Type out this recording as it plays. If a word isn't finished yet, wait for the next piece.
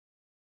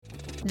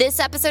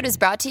This episode is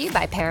brought to you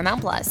by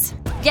Paramount Plus.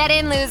 Get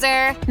in,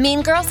 loser!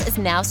 Mean Girls is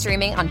now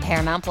streaming on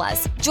Paramount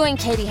Plus. Join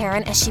Katie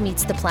Heron as she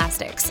meets the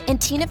plastics in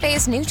Tina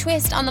Fey's new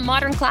twist on the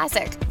modern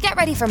classic. Get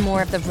ready for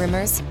more of the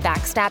rumors,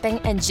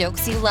 backstabbing, and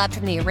jokes you loved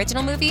from the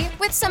original movie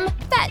with some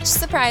fetch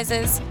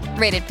surprises.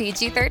 Rated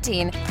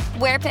PG-13.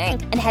 Wear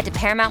pink and head to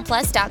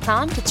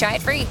ParamountPlus.com to try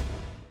it free.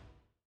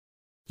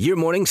 Your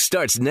morning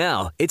starts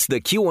now. It's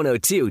the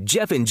Q102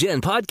 Jeff and Jen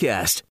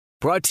podcast.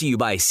 Brought to you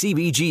by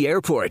CBG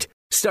Airport.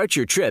 Start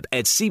your trip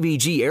at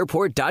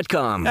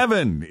CBGAirport.com.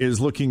 Evan is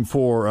looking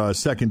for a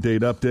second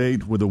date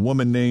update with a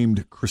woman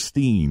named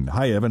Christine.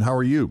 Hi, Evan. How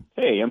are you?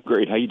 Hey, I'm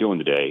great. How you doing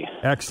today?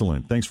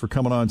 Excellent. Thanks for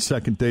coming on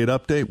Second Date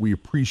Update. We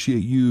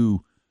appreciate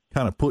you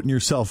kind of putting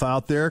yourself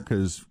out there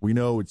because we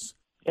know it's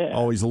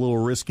always a little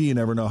risky. You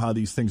never know how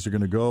these things are going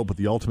to go, but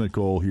the ultimate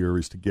goal here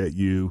is to get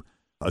you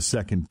a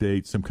second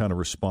date, some kind of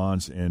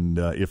response, and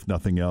if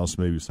nothing else,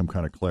 maybe some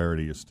kind of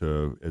clarity as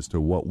to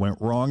what went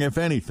wrong, if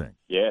anything.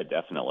 Yeah,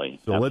 definitely.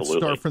 So Let's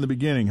start from the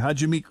beginning. How'd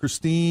you meet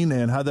Christine,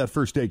 and how'd that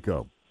first date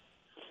go?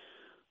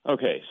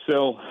 Okay,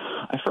 so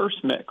I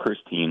first met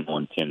Christine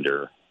on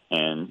Tinder,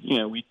 and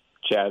we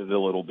chatted a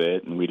little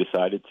bit, and we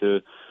decided to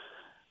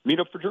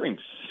meet up for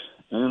drinks.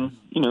 And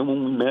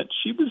when we met,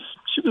 she was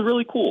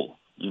really cool.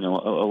 A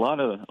lot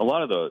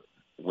of the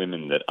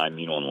women that I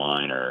meet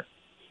online are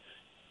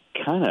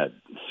kind of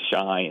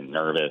shy and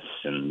nervous,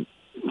 and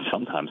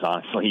sometimes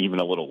honestly even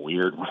a little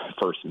weird when I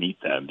first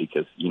meet them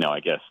because I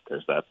guess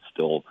there's that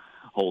still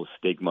whole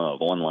stigma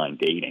of online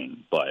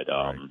dating. But it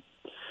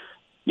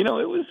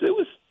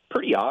was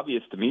pretty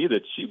obvious to me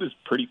that she was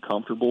pretty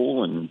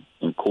comfortable and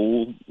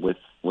cool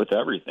with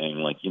everything.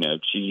 Like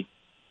she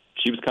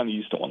was kind of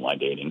used to online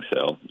dating,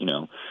 so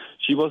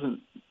she wasn't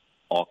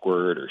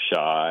awkward or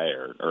shy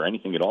or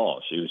anything at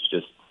all. She was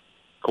just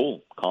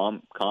cool,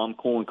 calm,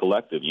 cool, and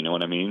collective. You know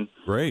what I mean?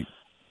 Great.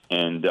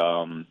 And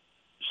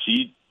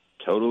she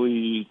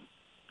totally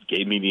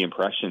gave me the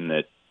impression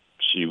that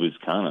she was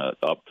kind of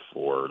up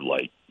for,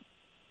 like,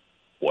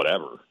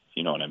 whatever.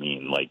 You know what I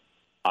mean? Like,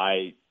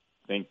 I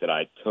think that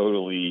I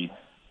totally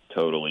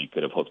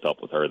could have hooked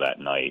up with her that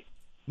night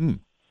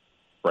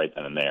right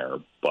then and there.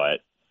 But,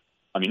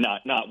 I mean,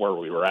 not where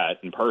we were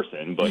at in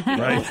person, but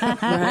right.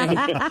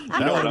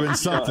 That would have been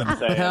something.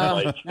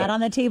 Not on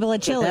the table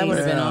at Chili's. That would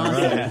have been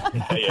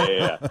awesome.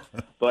 Yeah.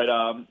 But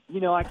I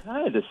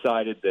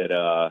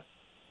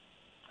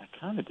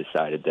kind of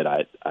decided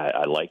that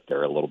I liked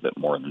her a little bit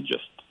more than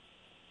just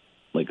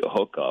like a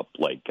hookup.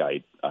 Like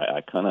I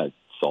kind of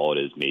saw it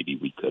as maybe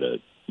we could have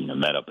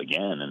met up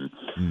again, and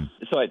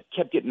so I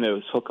kept getting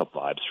those hookup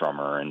vibes from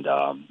her, and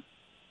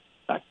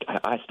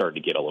I started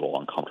to get a little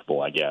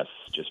uncomfortable, I guess.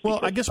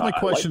 I guess my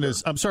question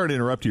is, I'm sorry to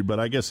interrupt you, but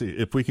I guess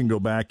if we can go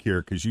back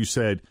here, because you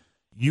said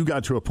you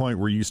got to a point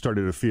where you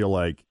started to feel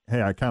like,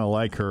 hey, I kind of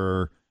like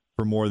her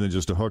for more than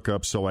just a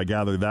hookup, so I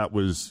gather that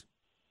was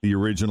the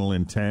original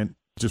intent,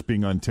 just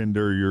being on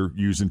Tinder, you're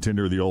using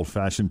Tinder the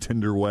old-fashioned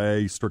Tinder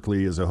way,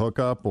 strictly as a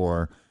hookup,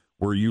 or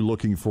were you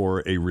looking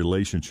for a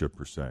relationship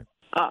per se?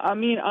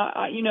 I'm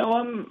a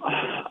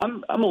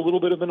little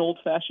bit of an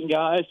old-fashioned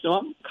guy, so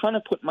I'm kind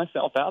of putting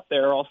myself out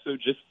there. Also,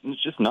 just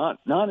not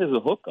as a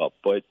hookup,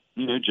 but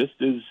just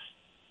as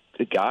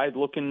a guy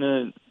looking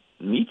to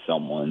meet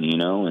someone,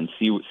 and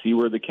see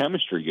where the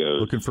chemistry goes.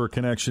 Looking for a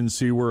connection,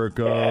 see where it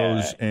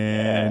goes,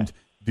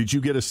 Did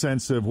you get a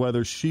sense of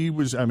whether she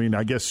was? I mean,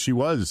 I guess she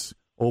was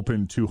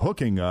open to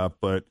hooking up,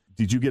 but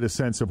did you get a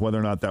sense of whether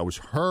or not that was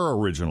her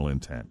original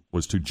intent,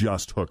 was to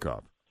just hook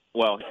up?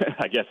 Well,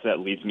 I guess that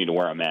leads me to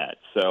where I'm at.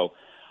 So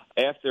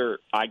after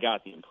I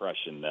got the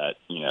impression that,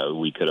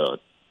 we could have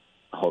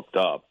hooked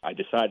up, I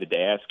decided to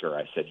ask her.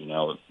 I said,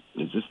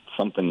 is this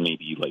something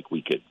maybe like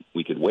we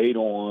could wait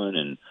on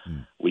and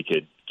we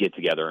could get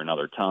together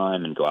another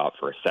time and go out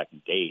for a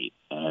second date?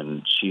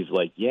 And she's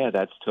like, yeah,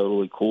 that's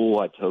totally cool.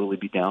 I'd totally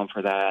be down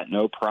for that.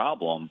 No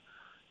problem.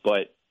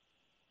 But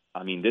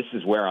I mean, this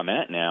is where I'm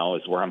at now,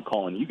 is where I'm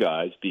calling you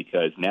guys,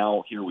 because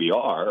now here we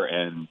are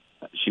and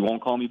she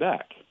won't call me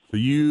back. So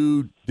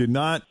you did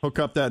not hook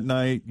up that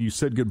night. You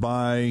said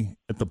goodbye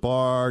at the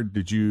bar.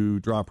 Did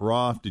you drop her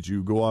off? Did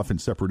you go off in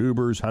separate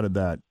Ubers? How did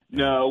that?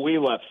 No, we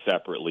left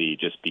separately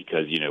just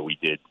because, we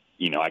did,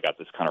 I got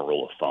this kind of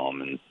rule of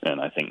thumb,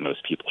 and I think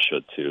most people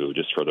should too,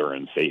 just for their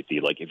own safety.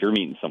 Like if you're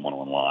meeting someone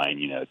online,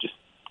 just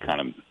kind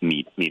of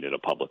meet at a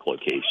public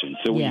location.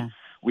 So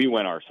we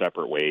went our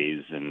separate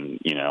ways, and,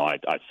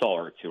 I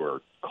saw her to her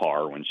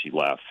car when she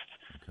left.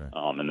 Okay.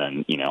 And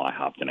then, I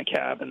hopped in a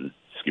cab and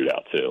scoot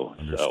out too.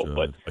 Understood. So,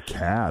 but a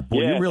cab.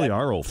 Boy, you really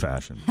are old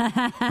fashioned.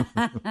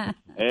 Yeah,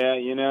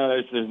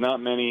 there's not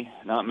many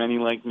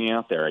like me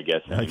out there, I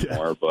guess,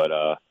 anymore. But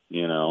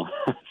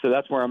so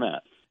that's where I'm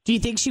at. Do you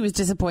think she was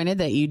disappointed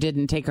that you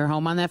didn't take her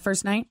home on that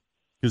first night?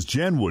 Because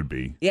Jen would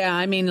be. Yeah,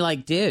 I mean,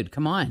 like, dude,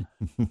 come on.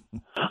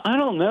 I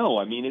don't know.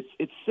 I mean,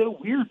 it's so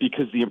weird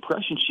because the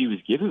impression she was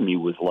giving me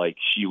was like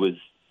she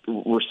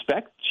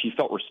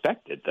felt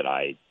respected that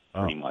I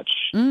pretty much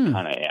kind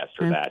of asked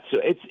her that. So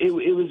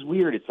it was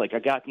weird. It's like I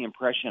got the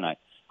impression I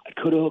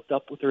could have hooked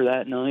up with her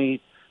that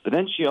night, But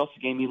then she also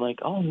gave me like,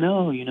 oh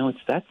no,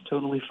 that's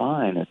totally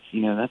fine. It's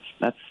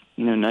that's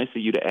nice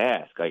of you to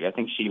ask. Like I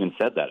think she even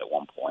said that at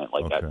one point.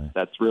 Like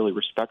that's really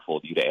respectful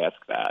of you to ask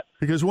that.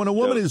 Because when a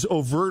woman is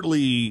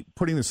overtly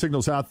putting the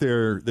signals out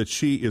there that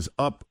she is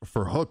up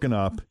for hooking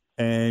up,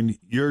 and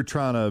you're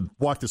trying to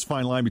walk this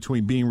fine line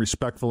between being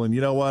respectful and,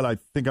 you know what, I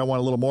think I want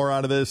a little more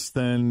out of this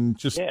than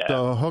just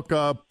hook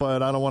up,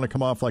 but I don't want to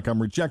come off like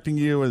I'm rejecting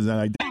you.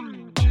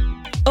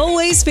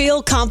 Always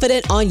feel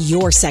confident on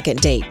your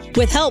second date.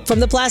 With help from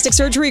the Plastic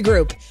Surgery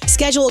Group.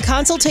 Schedule a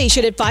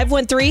consultation at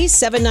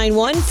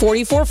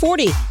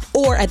 513-791-4440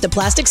 or at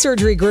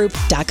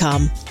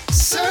theplasticsurgerygroup.com.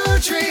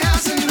 Surgery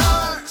has an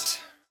art.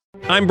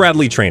 I'm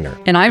Bradley Trainer.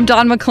 And I'm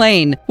Don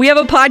McClain. We have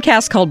a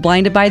podcast called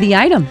Blinded by the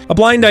Item. A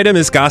blind item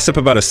is gossip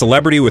about a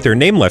celebrity with their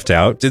name left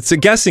out. It's a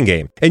guessing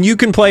game, and you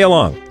can play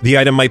along. The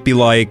item might be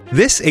like,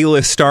 this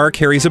A-list star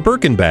carries a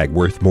Birkin bag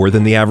worth more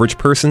than the average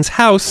person's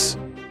house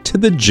to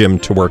the gym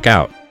to work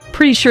out.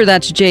 Pretty sure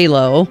that's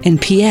J-Lo.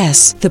 And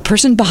P.S. the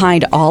person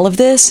behind all of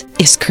this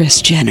is Kris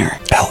Jenner,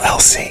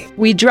 LLC.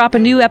 We drop a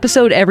new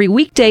episode every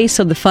weekday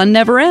so the fun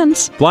never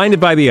ends. Blinded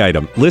by the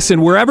Item.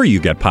 Listen wherever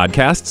you get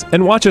podcasts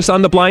and watch us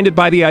on the Blinded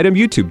by the Item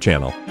YouTube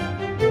channel.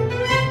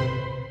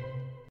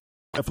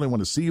 Definitely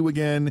want to see you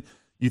again.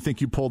 You think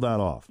you pulled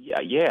that off?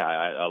 Yeah,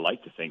 I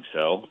like to think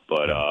so,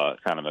 but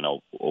kind of in a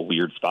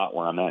weird spot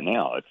where I'm at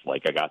now. It's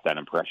like I got that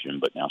impression,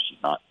 but now she's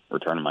not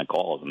returning my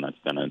calls, and that's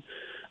been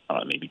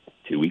maybe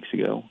 2 weeks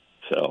ago.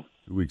 So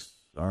 2 weeks.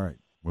 All right.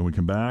 When we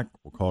come back,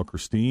 we'll call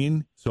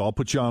Christine. So I'll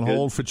put you on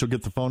hold. Fitch will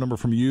get the phone number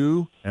from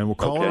you, and we'll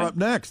call her up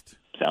next.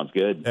 Sounds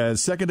good.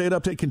 As Second Date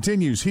Update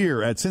continues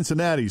here at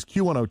Cincinnati's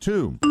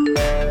Q102.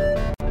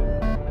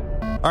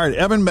 All right.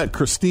 Evan met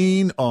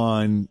Christine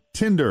on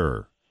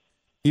Tinder.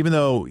 Even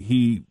though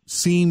he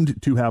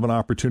seemed to have an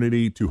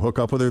opportunity to hook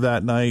up with her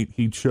that night,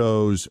 he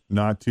chose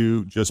not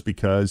to just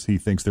because he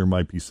thinks there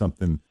might be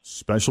something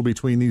special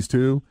between these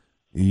two.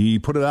 He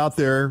put it out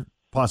there,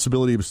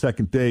 possibility of a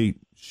second date.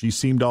 She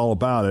seemed all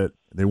about it.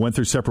 They went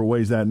their separate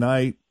ways that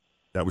night.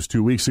 That was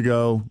 2 weeks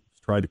ago.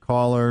 Tried to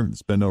call her.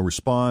 There's been no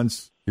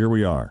response. Here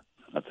we are.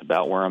 That's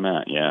about where I'm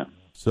at, yeah.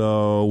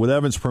 So with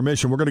Evan's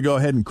permission, we're going to go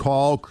ahead and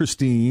call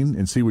Christine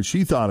and see what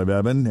she thought of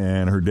Evan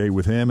and her date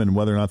with him and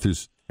whether or not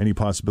there's any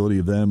possibility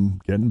of them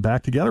getting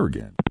back together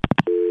again.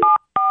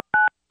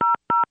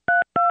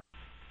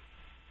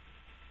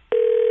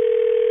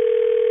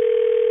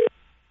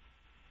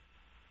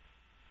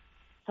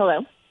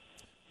 Hello.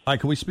 Hi,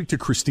 can we speak to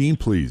Christine,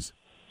 please?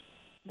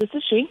 This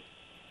is she.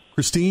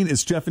 Christine,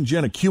 it's Jeff and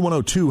Jen at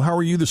Q102. How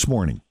are you this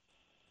morning?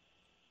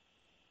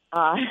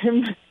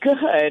 I'm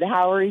good.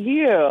 How are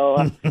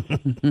you?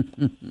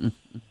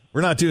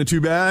 We're not doing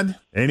too bad.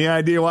 Any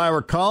idea why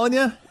we're calling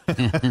you?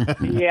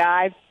 Yeah,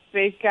 I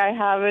think I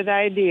have an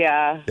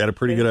idea. Got a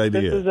pretty good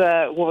idea. This is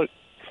a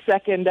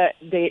second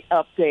date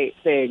update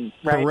thing,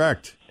 right?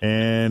 Correct.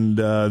 And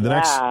the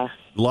next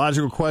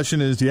logical question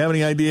is, do you have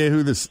any idea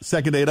who this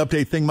second date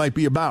update thing might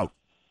be about?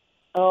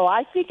 Oh,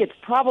 I think it's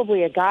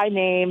probably a guy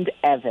named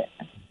Evan.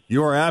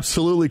 You are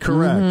absolutely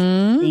correct.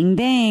 Mm-hmm. Ding,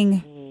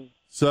 ding.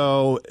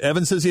 So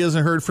Evan says he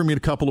hasn't heard from you in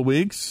a couple of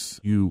weeks.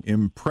 You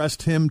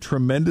impressed him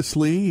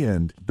tremendously,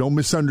 and don't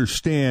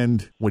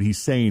misunderstand what he's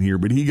saying here,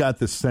 but he got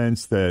the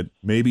sense that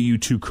maybe you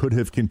two could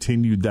have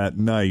continued that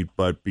night,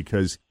 but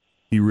because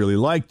he really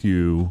liked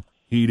you,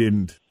 he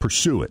didn't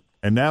pursue it.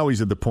 And now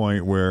he's at the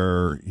point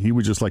where he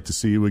would just like to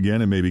see you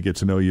again and maybe get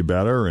to know you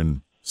better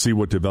and see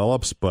what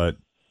develops, but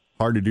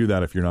hard to do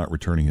that if you're not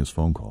returning his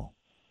phone call.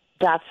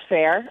 That's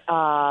fair.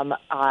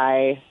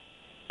 I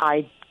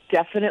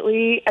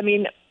definitely,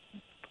 we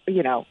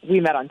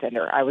met on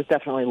Tinder. I was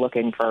definitely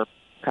looking for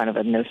kind of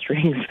a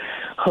no-strings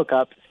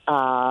hookup,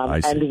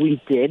 and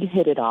we did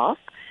hit it off.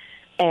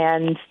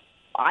 And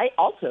I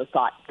also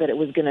thought that it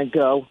was going to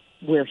go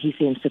where he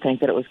seems to think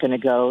that it was going to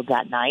go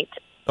that night.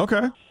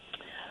 Okay.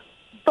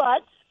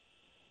 But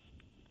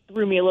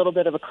threw me a little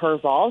bit of a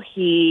curveball.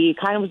 He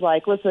kind of was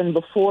like, listen,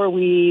 before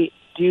we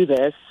do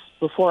this,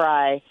 before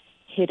I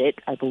hit it,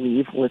 I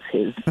believe was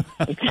his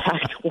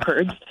exact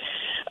words,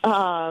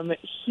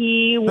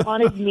 he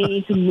wanted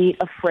me to meet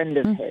a friend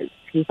of his.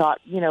 He thought,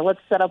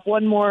 let's set up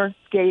one more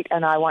date,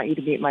 and I want you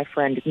to meet my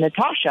friend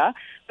Natasha,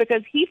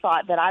 because he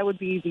thought that I would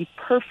be the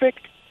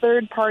perfect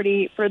third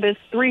party for this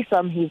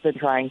threesome he's been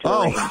trying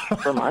to arrange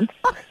for months.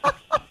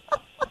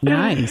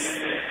 Nice.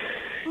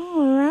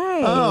 All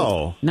right.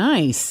 Oh.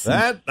 Nice.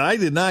 That I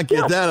did not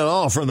get that at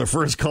all from the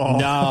first call.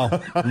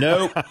 No.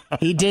 Nope.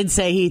 He did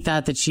say he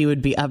thought that she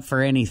would be up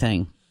for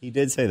anything. He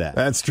did say that.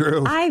 That's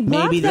true. I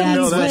Maybe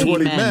that's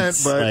what he meant.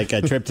 But like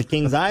a trip to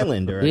Kings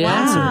Island or a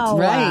Wow. concert.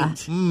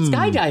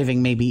 Right. Skydiving,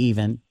 maybe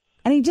even.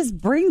 And he just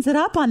brings it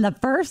up on the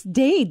first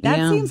date.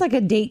 That seems like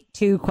a date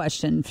 2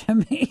 question to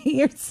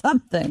me or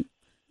something.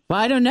 Well,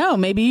 I don't know.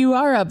 Maybe you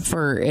are up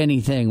for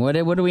anything. What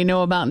do we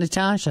know about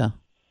Natasha?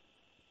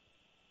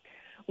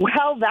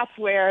 Well, that's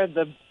where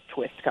the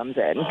twist comes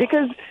in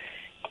because,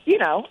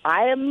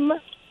 I am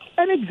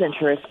an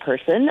adventurous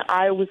person.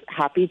 I was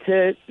happy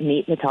to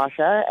meet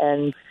Natasha,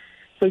 and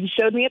so he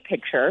showed me a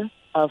picture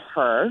of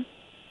her,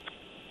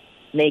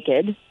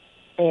 naked.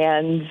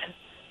 And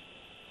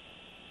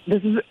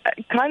this is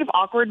kind of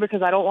awkward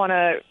because I don't want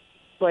to,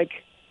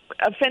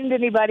 offend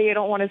anybody. I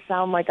don't want to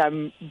sound like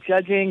I'm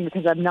judging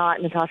because I'm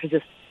not. Natasha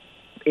just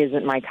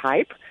isn't my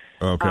type.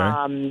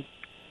 Okay.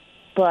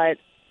 But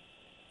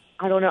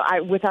I don't know.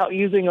 Without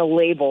using a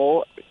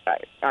label,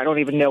 I don't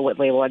even know what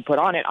label I'd put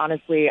on it.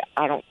 Honestly,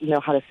 I don't know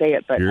how to say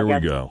it. But here we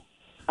go.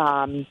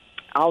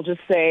 I'll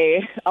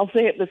say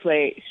it this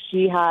way.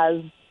 She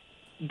has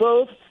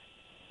both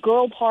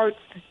girl parts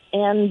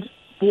and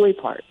boy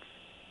parts.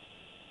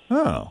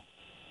 Oh.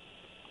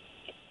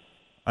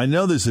 I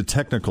know there's a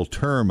technical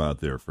term out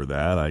there for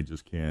that. I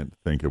just can't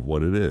think of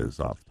what it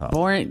is off the top.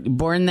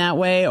 Born that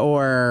way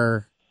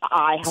or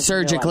I have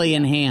surgically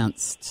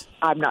enhanced?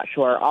 I'm not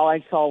sure. All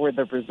I saw were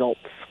the results.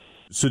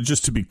 So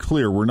just to be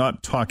clear, we're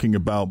not talking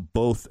about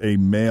both a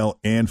male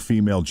and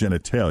female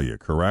genitalia,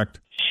 correct?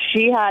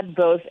 She had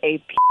both a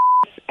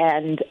penis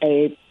and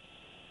a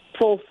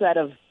full set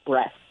of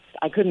breasts.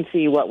 I couldn't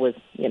see what was,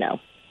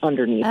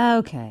 underneath.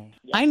 Okay.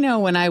 I know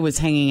when I was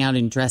hanging out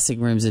in dressing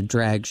rooms at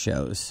drag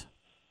shows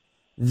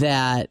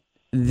that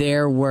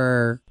there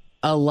were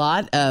a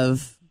lot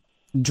of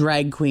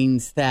drag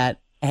queens that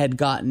had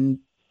gotten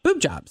boob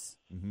jobs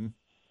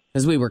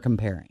because we were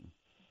comparing.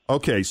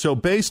 Okay, so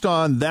based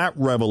on that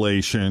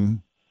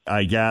revelation,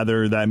 I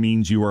gather that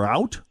means you were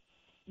out?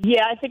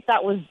 Yeah, I think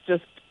that was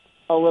just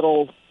a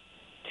little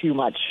too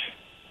much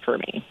for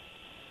me.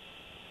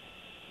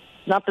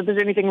 Not that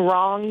there's anything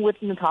wrong with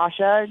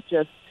Natasha,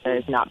 just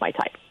it's not my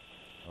type.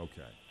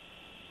 Okay.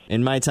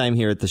 In my time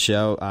here at the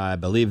show, I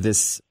believe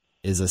this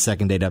is a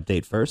second date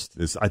update first.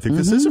 I think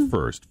this is a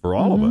first for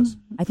all of us.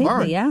 I think,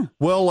 right. Yeah.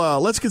 Well,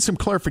 let's get some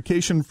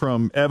clarification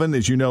from Evan.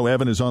 As you know,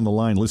 Evan is on the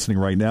line listening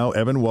right now.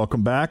 Evan,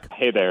 welcome back.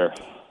 Hey there.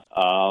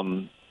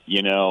 I'm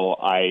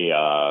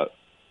I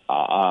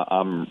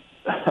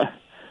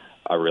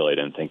really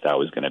didn't think that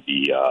was going to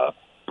be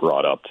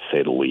brought up, to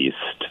say the least.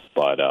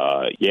 But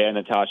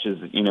Natasha's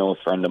a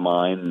friend of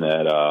mine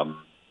that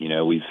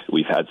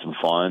we've had some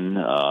fun.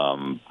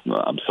 I'm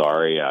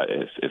sorry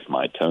if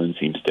my tone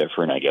seems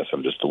different. I guess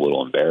I'm just a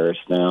little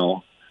embarrassed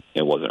now.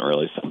 It wasn't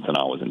really something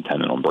I was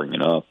intending on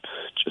bringing up,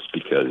 just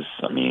because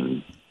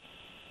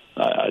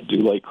I do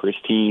like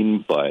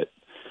Christine, but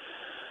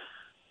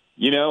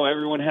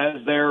everyone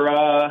has their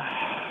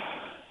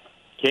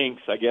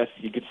kinks, I guess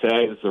you could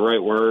say is the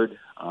right word.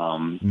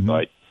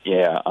 But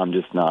yeah, I'm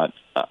just not.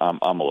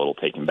 I'm a little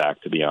taken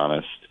back, to be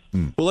honest.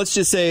 Well, let's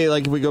just say,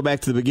 if we go back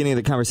to the beginning of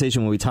the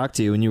conversation when we talked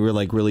to you and you were,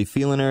 really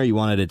feeling her, you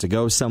wanted it to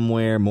go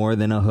somewhere more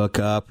than a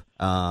hookup,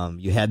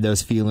 you had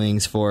those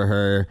feelings for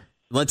her.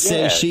 Let's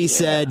say she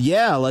said,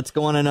 let's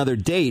go on another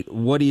date.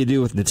 What do you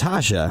do with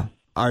Natasha?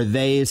 Are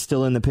they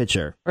still in the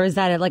picture? Or is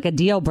that like a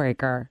deal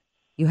breaker?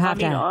 You have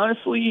to.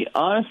 Honestly,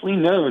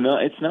 no,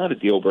 it's not a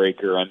deal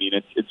breaker. I mean,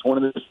 it's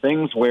one of those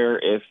things where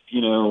if,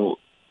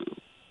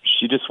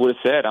 she just would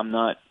have said, I'm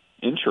not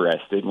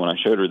interested when I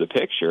showed her the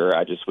picture,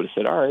 I just would have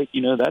said, all right,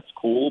 that's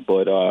cool,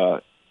 but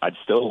I'd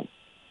still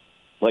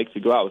like to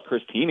go out with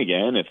Christine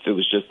again if it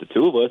was just the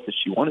two of us, if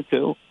she wanted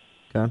to.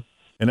 Okay.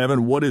 And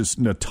Evan, what is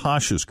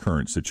Natasha's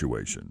current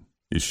situation?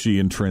 Is she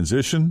in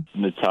transition?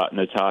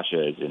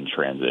 Natasha is in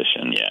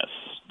transition, yes.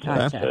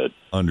 Gotcha.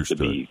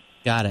 Understood.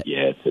 Got it.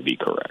 Yeah, to be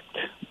correct.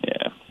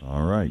 Yeah.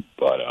 All right.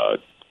 But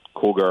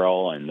cool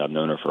girl, and I've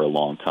known her for a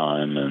long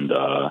time, and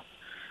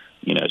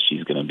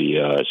she's going to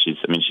be, she's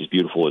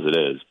beautiful as it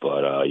is,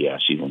 but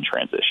she's in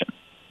transition.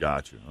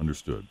 Gotcha.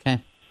 Understood.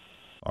 Okay.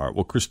 All right.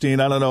 Well, Christine,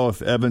 I don't know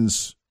if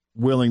Evan's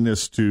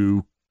willingness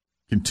to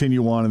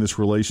continue on in this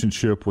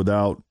relationship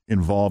without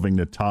involving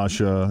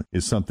Natasha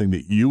is something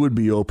that you would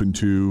be open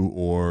to,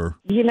 or...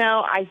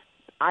 I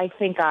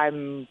think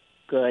I'm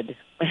good,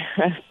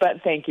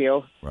 but thank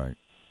you. Right.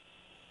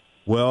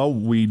 Well,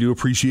 we do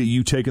appreciate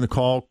you taking the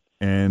call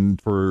and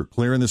for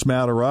clearing this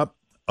matter up.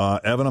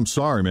 Evan, I'm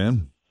sorry,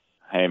 man.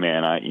 Hey,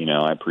 man,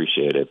 I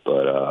appreciate it,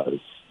 but,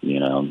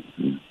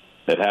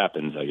 it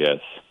happens, I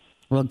guess.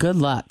 Well, good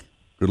luck.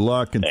 Good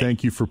luck, and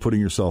thank you for putting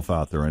yourself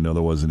out there. I know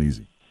that wasn't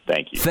easy.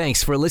 Thank you.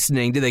 Thanks for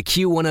listening to the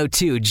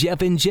Q102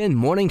 Jeff and Jen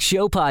Morning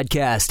Show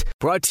podcast,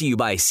 brought to you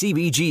by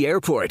CBG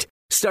Airport.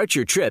 Start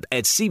your trip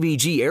at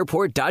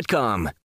CBGAirport.com.